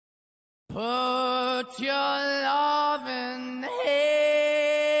Put your loving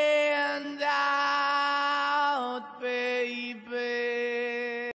hand out,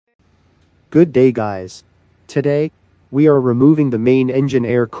 baby. Good day, guys. Today, we are removing the main engine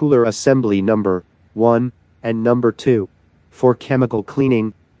air cooler assembly number 1 and number 2 for chemical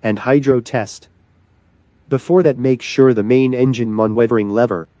cleaning and hydro test. Before that, make sure the main engine maneuvering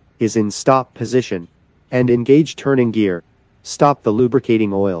lever is in stop position and engage turning gear. Stop the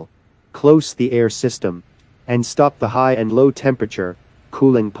lubricating oil, close the air system, and stop the high and low temperature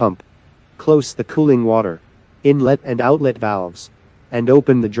cooling pump. Close the cooling water inlet and outlet valves, and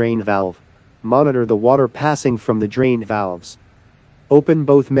open the drain valve. Monitor the water passing from the drain valves. Open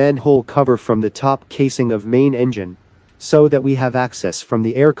both manhole cover from the top casing of main engine, so that we have access from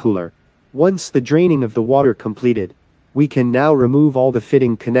the air cooler. Once the draining of the water completed, we can now remove all the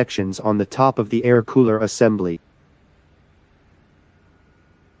fitting connections on the top of the air cooler assembly.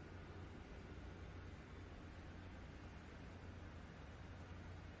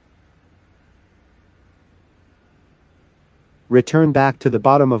 Return back to the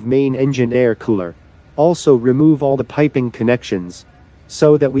bottom of main engine air cooler. Also remove all the piping connections,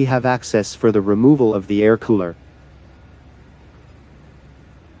 so that we have access for the removal of the air cooler.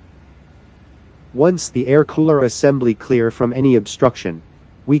 Once the air cooler assembly clear from any obstruction,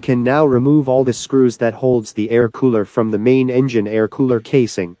 we can now remove all the screws that holds the air cooler from the main engine air cooler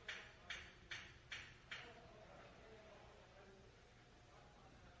casing.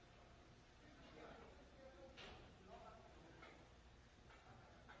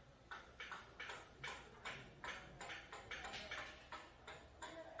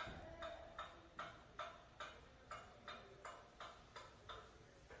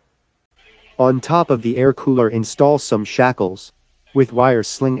 On top of the air cooler, install some shackles with wire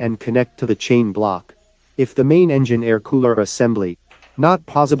sling and connect to the chain block. If the main engine air cooler assembly not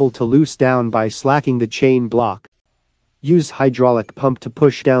possible to loose down by slacking the chain block, use hydraulic pump to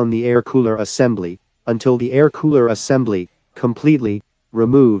push down the air cooler assembly until the air cooler assembly completely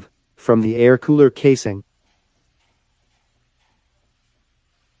remove from the air cooler casing.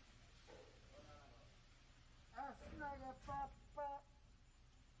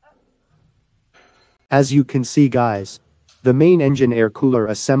 As you can see, guys, the main engine air cooler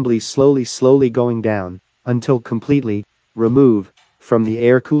assembly slowly going down until completely remove from the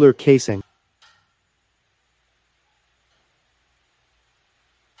air cooler casing.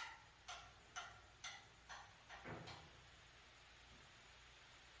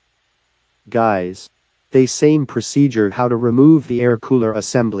 Guys, the same procedure how to remove the air cooler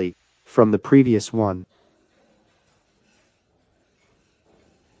assembly from the previous one.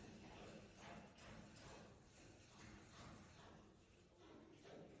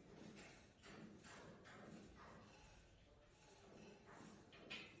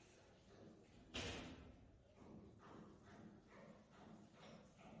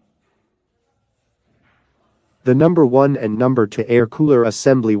 The number 1 and number 2 air cooler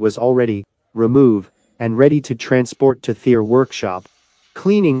assembly was already removed and ready to transport to their workshop,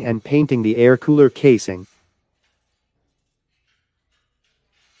 cleaning and painting the air cooler casing.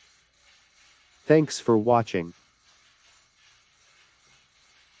 Thanks for watching.